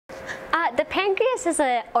The pancreas is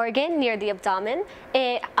an organ near the abdomen.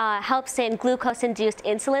 It helps in glucose-induced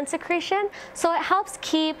insulin secretion, so it helps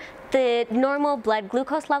keep the normal blood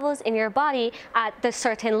glucose levels in your body at the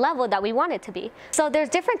certain level that we want it to be. So there's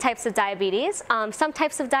different types of diabetes. Some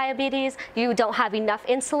types of diabetes, you don't have enough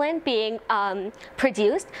insulin being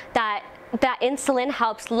produced. That insulin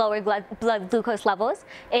helps lower blood glucose levels.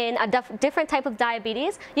 In a different type of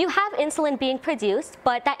diabetes, you have insulin being produced,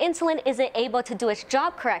 but that insulin isn't able to do its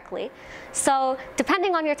job correctly. So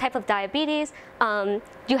depending on your type of diabetes,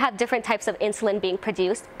 you have different types of insulin being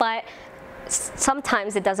produced, but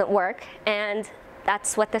sometimes it doesn't work, and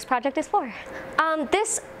that's what this project is for.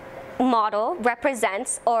 This model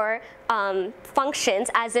represents or functions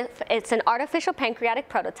as if it's an artificial pancreatic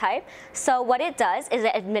prototype. So what it does is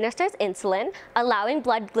it administers insulin, allowing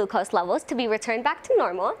blood glucose levels to be returned back to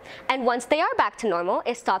normal. And once they are back to normal,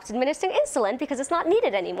 it stops administering insulin because it's not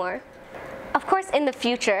needed anymore. Of course, in the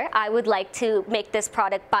future, I would like to make this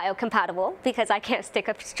product biocompatible because I can't stick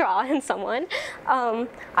a straw in someone.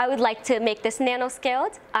 I would like to make this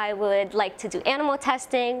nanoscaled. I would like to do animal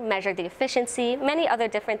testing, measure the efficiency. Many other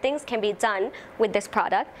different things can be done with this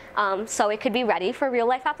product, so it could be ready for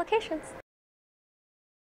real-life applications.